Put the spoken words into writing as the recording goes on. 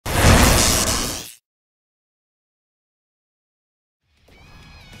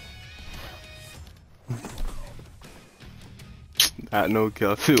Not no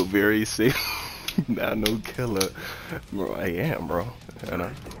killer. I feel very safe. Not no killer. Bro, I am, bro. You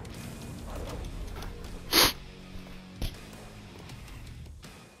know?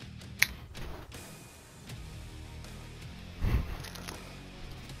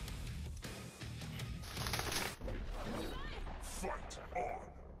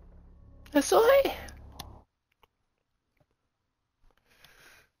 That's all right.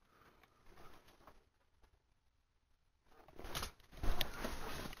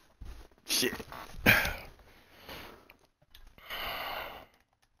 Shit.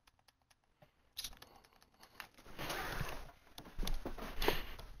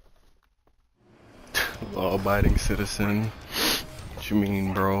 Law-abiding citizen. What you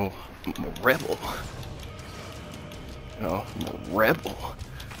mean, bro? I'm a rebel. No, I'm a rebel.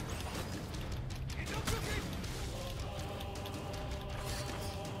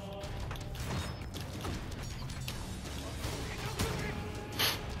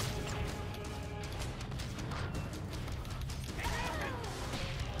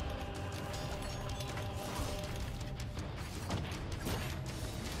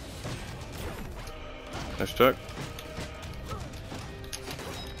 Nice check.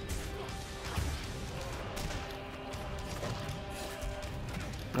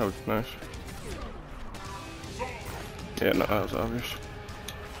 That was nice. Yeah, no, that was obvious.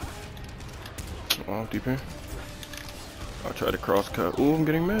 Oh, deep in. I'll try to cross cut. Ooh, I'm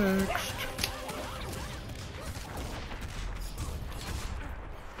getting mixed.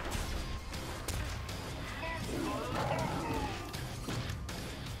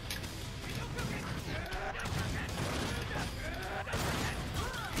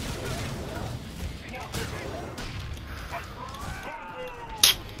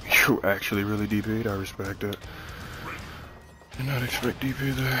 You actually really DP'd, I respect it. Did not expect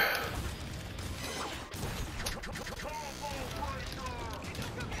DP there.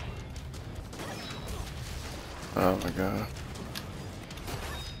 Oh my god.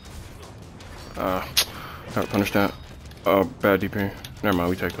 Gotta punish that. Oh, bad DP. Never mind,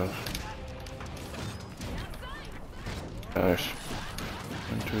 we take those. Nice.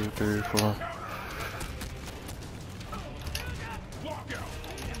 1, 2, 3, 4.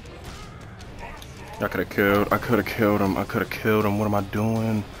 I could have killed him. What am I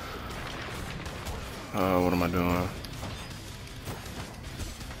doing? What am I doing?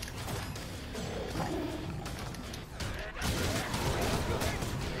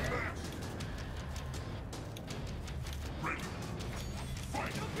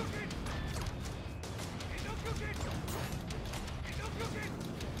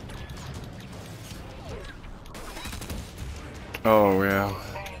 Oh yeah.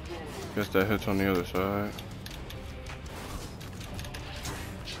 Guess that hits on the other side.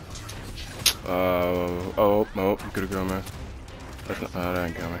 Oh, you could have got me. That's not, that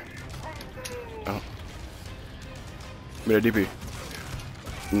ain't got me. Oh. Made a DP.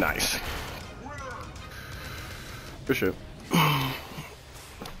 Nice. Good shit. I'm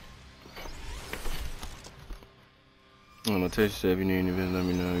gonna taste it if you need anything, let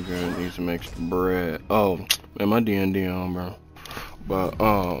me know. You're gonna need some extra bread. Oh, man, my D&D on, bro. But,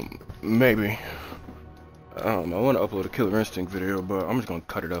 maybe. I want to upload a Killer Instinct video, but I'm just gonna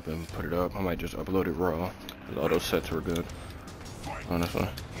cut it up and put it up. I might just upload it raw, because all those sets were good, honestly.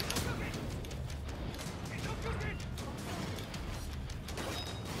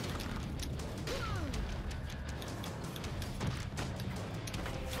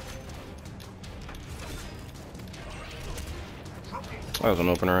 That was an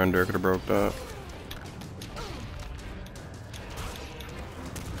opener ender, could have broke that.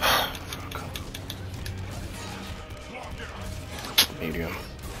 Medium.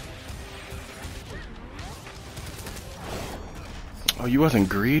 Oh, you wasn't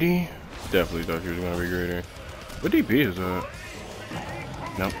greedy? Definitely thought you was gonna be greedy. What DP is that?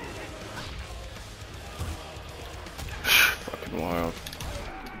 Nope. Fucking wild.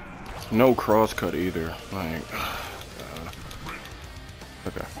 No cross cut either. Like,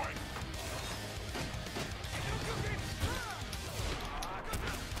 okay.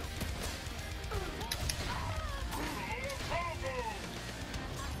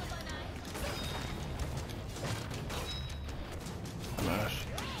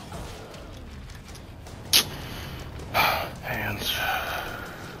 Hands.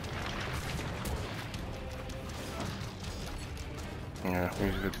 Yeah, we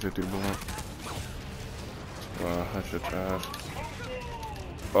use 50-50 bullet. Wow, that shit's ass.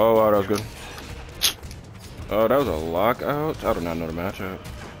 Oh wow, that was good. Oh, that was a lockout? I do not know the matchup.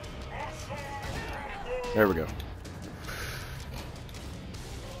 There we go.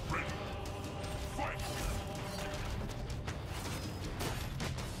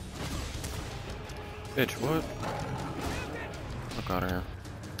 Bitch, what? Fuck out of here.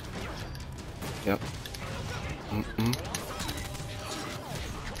 Yep.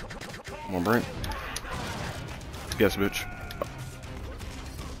 Come on, break. Yes, bitch.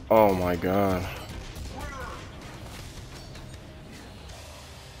 Oh my god.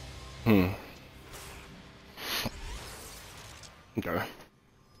 Okay.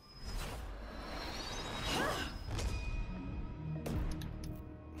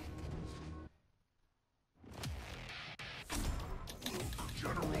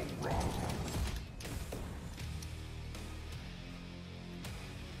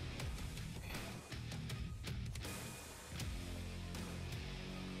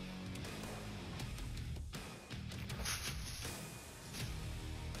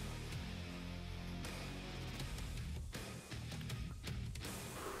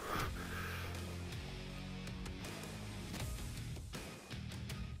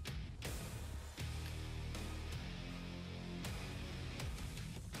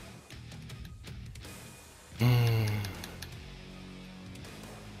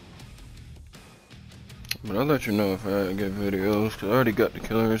 But I'll let you know if I get videos, cause I already got the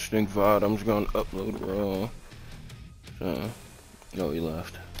Killer Instinct VOD. I'm just gonna upload raw. So, oh, he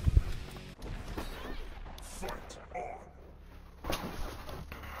left.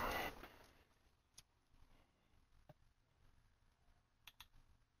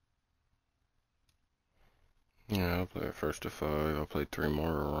 Yeah, I'll play it first to 5. I'll play 3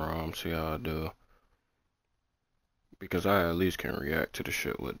 more ROM, see how I do. Because I at least can react to the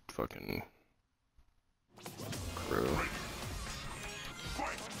shit with fucking crew.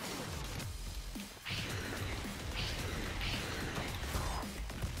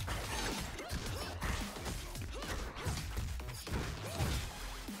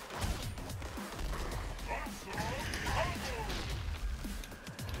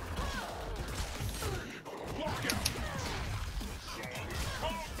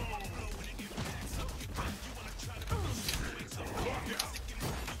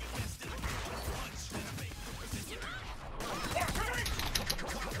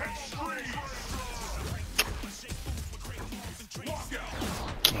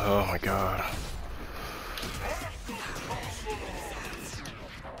 Oh my god.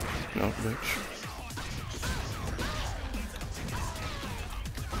 No, bitch.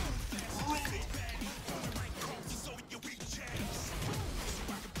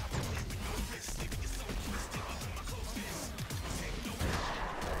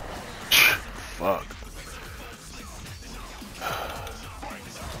 Fuck.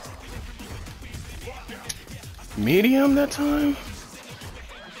 Medium that time?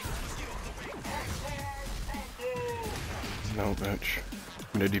 No, bitch.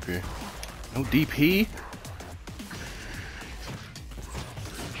 No DP. No DP?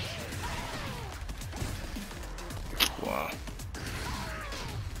 Wow.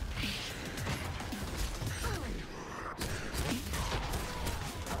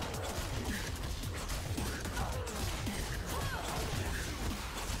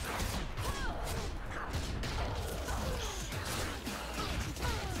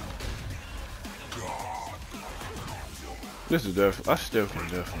 This is definitely, I still can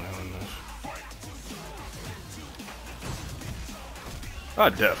definitely win this. I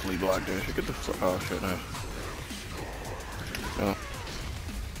definitely blocked that shit. Get the fuck, oh shit, no. No.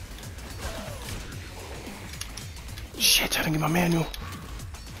 Shit, I didn't get my manual.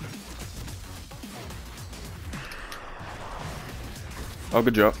 Oh,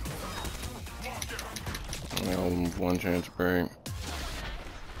 good job. Only one chance to break.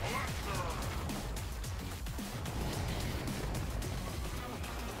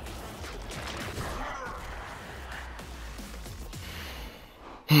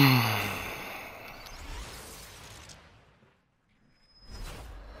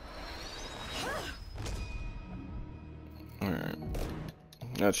 Alright.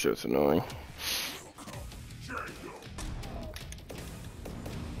 That shit's annoying.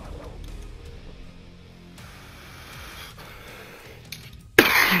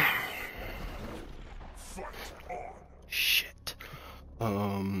 Shit.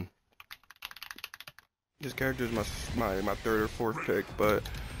 This character is my third or fourth pick, but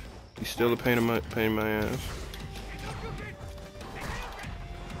he's still a pain in my ass.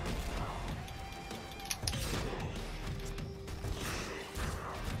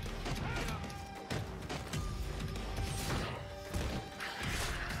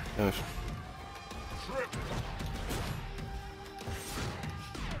 Yes.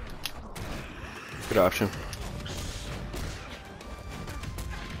 Good option.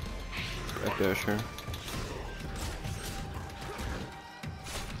 Back there, sure.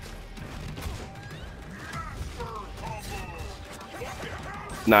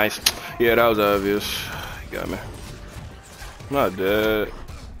 Nice. Yeah, that was obvious. You got me. I'm not dead.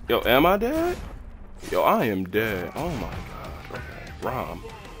 Yo, am I dead? Yo, I am dead. Oh my god. Okay. Rom.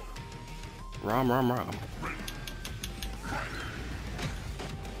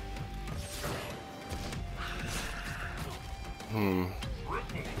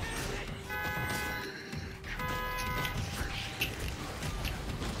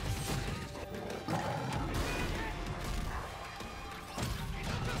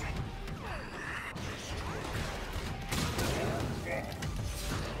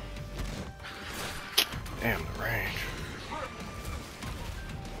 Damn, the range.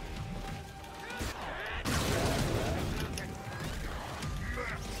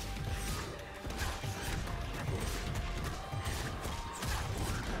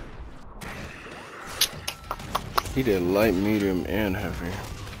 He did light, medium, and heavy.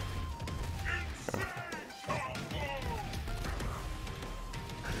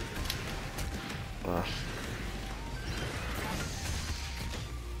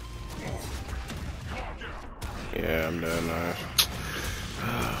 Yeah, I'm dead. Nice.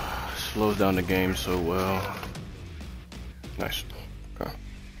 Slows down the game so well. Nice. Okay.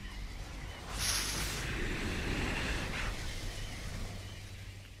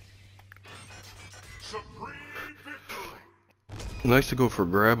 He likes to go for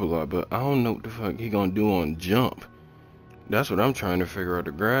grab a lot, but I don't know what the fuck he gonna do on jump. That's what I'm trying to figure out.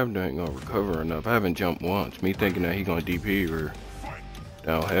 The grab ain't gonna recover enough. I haven't jumped once. Me thinking that he gonna DP or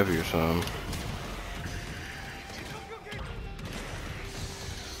down heavy or something.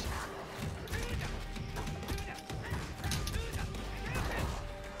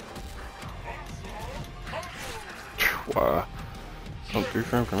 Wow. Oh, 3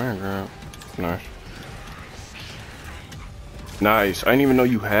 frame command grab. Nice. Nice. I didn't even know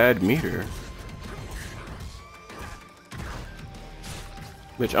you had meter.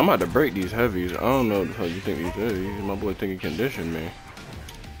 Bitch, I'm about to break these heavies. I don't know what the hell you think these is. My boy think he conditioned me.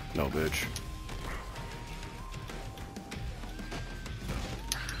 No, bitch.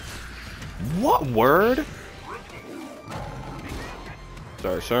 What word?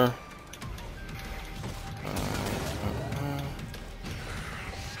 Sorry, sir.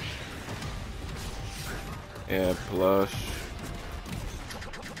 Yeah, plus.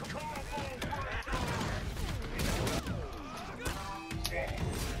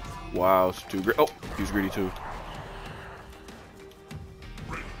 Wow, it's too great. Oh, he's greedy too.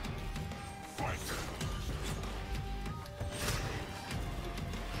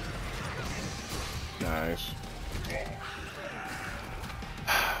 Nice.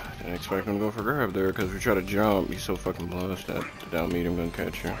 Didn't expect him to go for grab there because we try to jump. He's so fucking blessed that the down medium gonna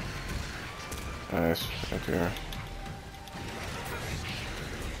catch you. Nice, right there.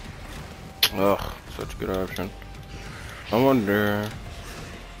 Ugh, such a good option. I wonder.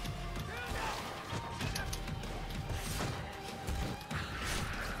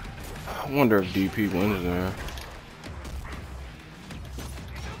 I wonder if DP wins there.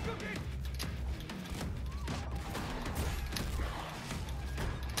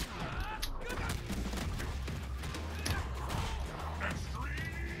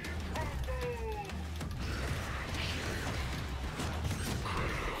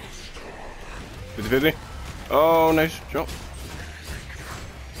 Is it 50? Oh, nice jump.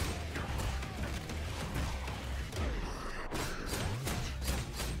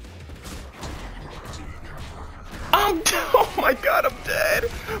 Oh my god, I'm dead,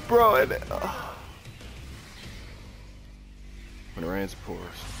 bro. And, when it rains, it pours.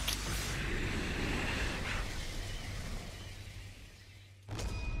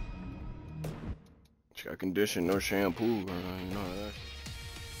 She got condition, no shampoo, bro. You know that.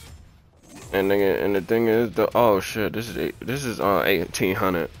 And the thing is, oh shit, this is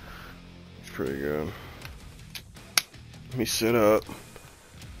 1800. It's pretty good. Let me sit up.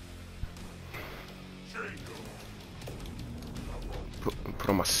 Put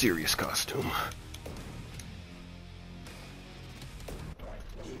on my serious costume.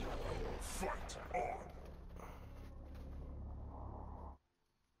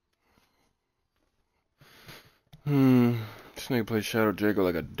 This nigga plays Shadow Jacob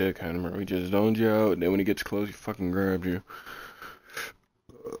like a dickhammer. He just zones you out, and then when he gets close, he fucking grabs you.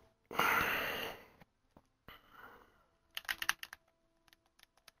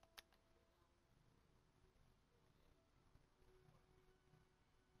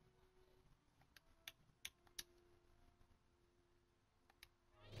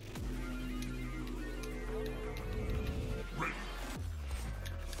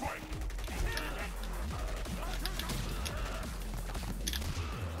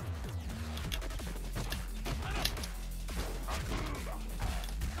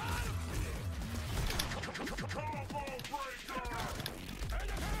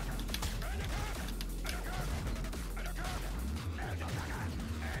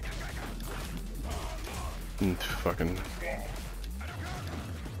 Fucking.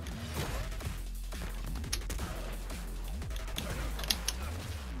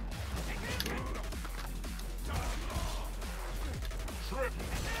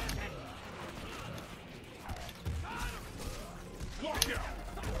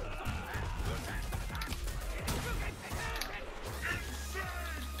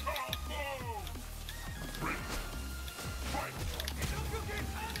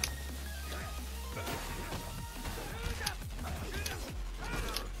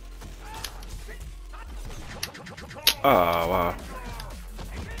 Oh, wow.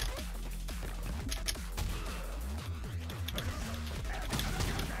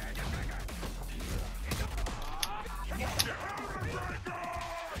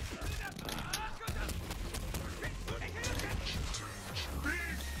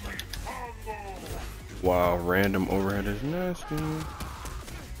 Wow, random overhead is nasty.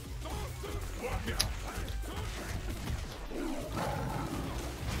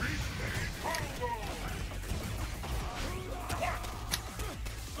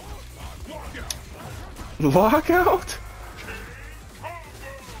 Lockout?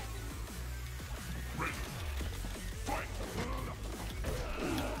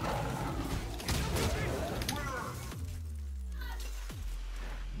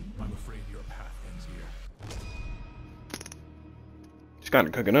 I'm afraid your path ends here. It's kind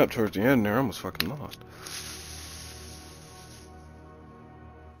of cooking up towards the end there. I almost fucking lost.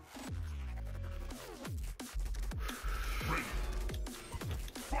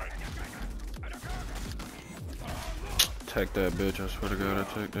 Take that bitch, I swear to God, I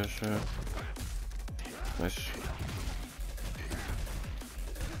take that shit. Nice.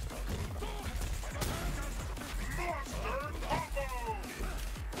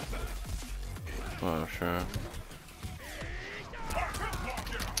 Oh, shit.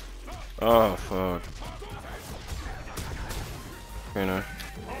 Oh, fuck. You know.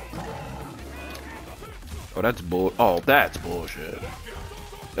 Oh, that's bull. Oh, that's bullshit.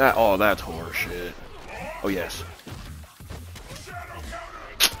 Oh, that's horse shit. Oh, yes.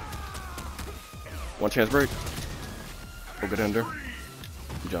 One chance break. Oh, good ender.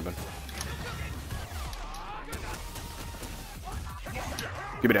 I'm jumping.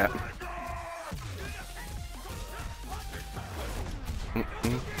 Give me that.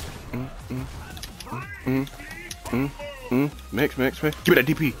 Mix. Give me that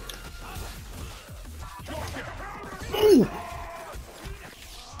DP. Ooh.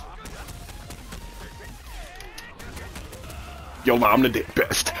 Yo, I'm the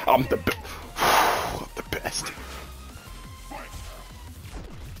best. I'm the best. The best.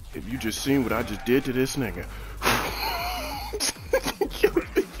 If you just seen what I just did to this nigga.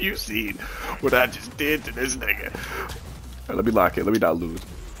 If you seen what I just did to this nigga. Right, let me lock it. Let me not lose.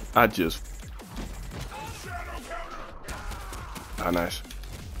 I just. Ah, nice.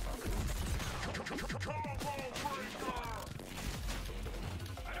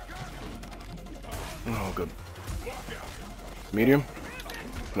 Oh, good. Medium?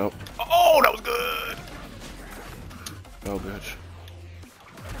 Nope. Oh, that was good! No, bitch.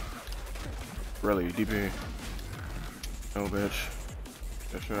 Really, DP. No, bitch.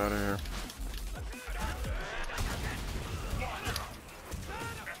 Get shit out of here.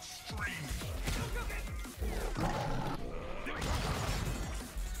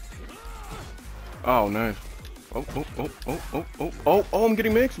 Oh, nice. Oh, I'm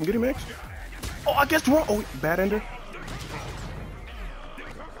getting mixed. Oh, I guess wrong. Oh, bad ender.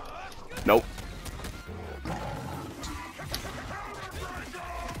 Nope.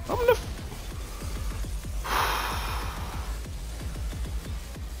 I'm gonna.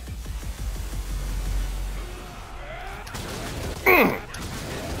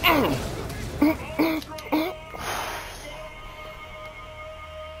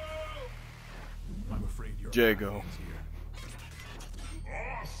 I'm afraid your Jago.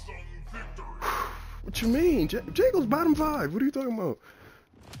 path ends here. What you mean? Jago's bottom 5. What are you talking about?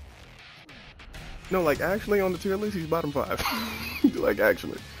 No, like actually on the tier list, he's bottom 5. Like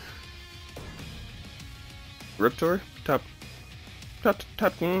actually. Riptor? Top.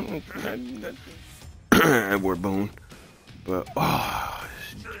 Edward Bone. But,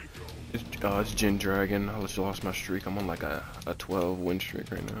 it's Jin Dragon. I just lost my streak. I'm on like a 12 win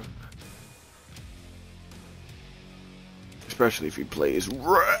streak right now. Especially if he plays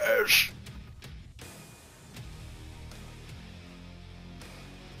Rash.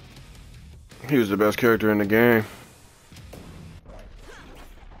 He was the best character in the game.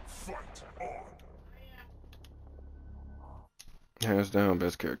 Hands down,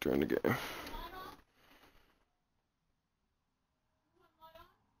 best character in the game.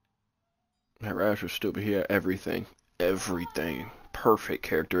 That Rash Crash was stupid. He had everything. Everything. Perfect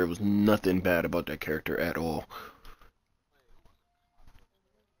character. It was nothing bad about that character at all.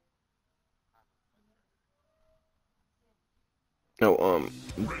 No,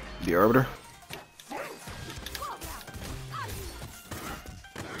 the Arbiter.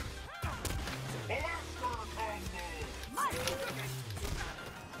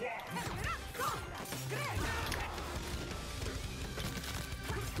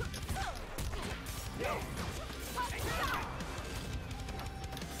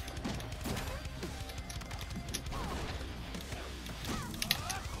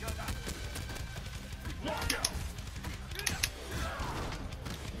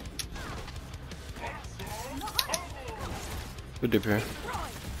 Good dip here.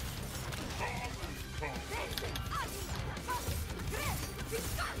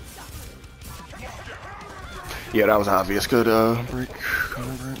 Yeah, that was obvious. Good break.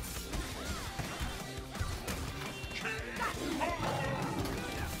 Counter break.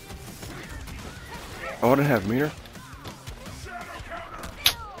 Oh, I didn't have meter.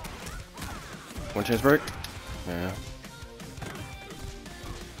 One chance break. Yeah.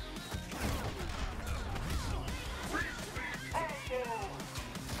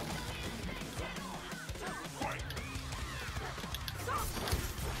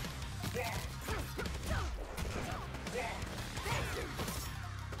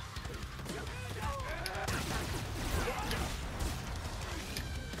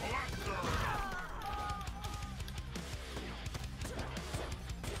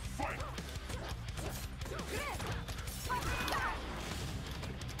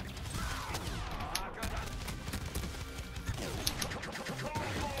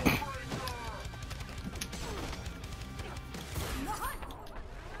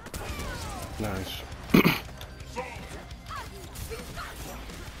 Nice.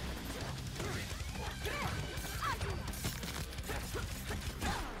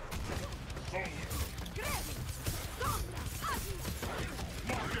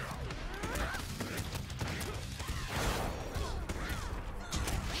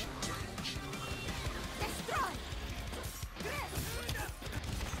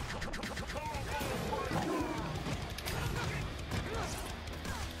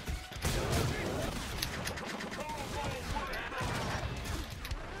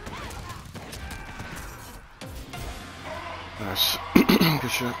 Nice.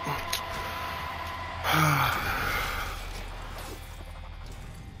 Good shit.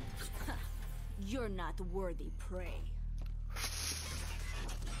 You're not worthy prey.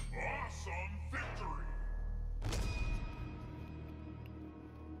 Awesome victory!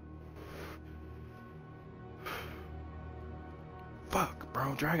 Fuck,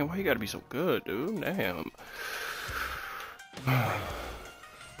 bro. Dragon, why you gotta be so good, dude? Damn.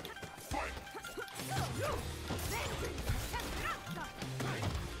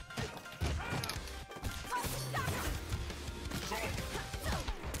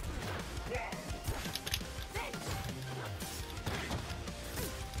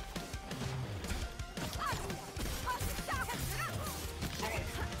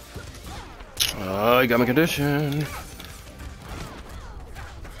 Oh, you got my condition.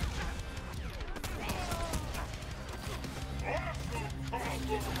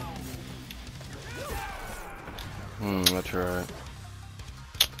 That's right.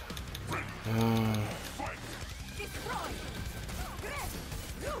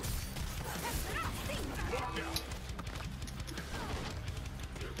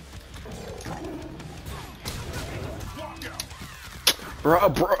 Bro.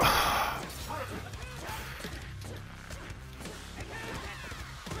 Bruh.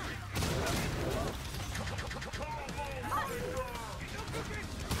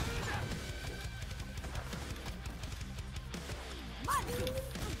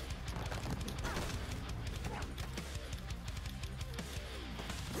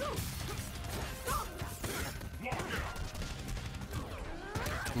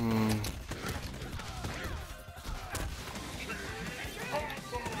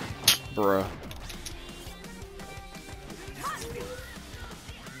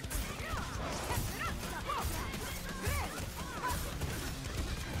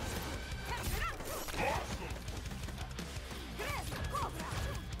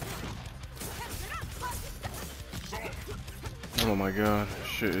 Oh my god,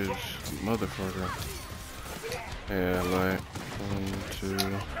 shit is motherfucker. Yeah, like 1,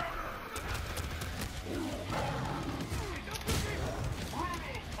 2.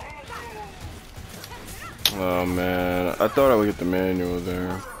 Oh man, I thought I would get the manual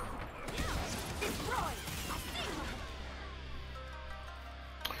there.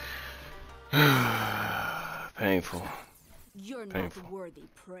 Painful. You're Painful. not worthy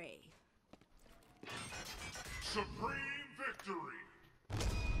prey. Supreme victory.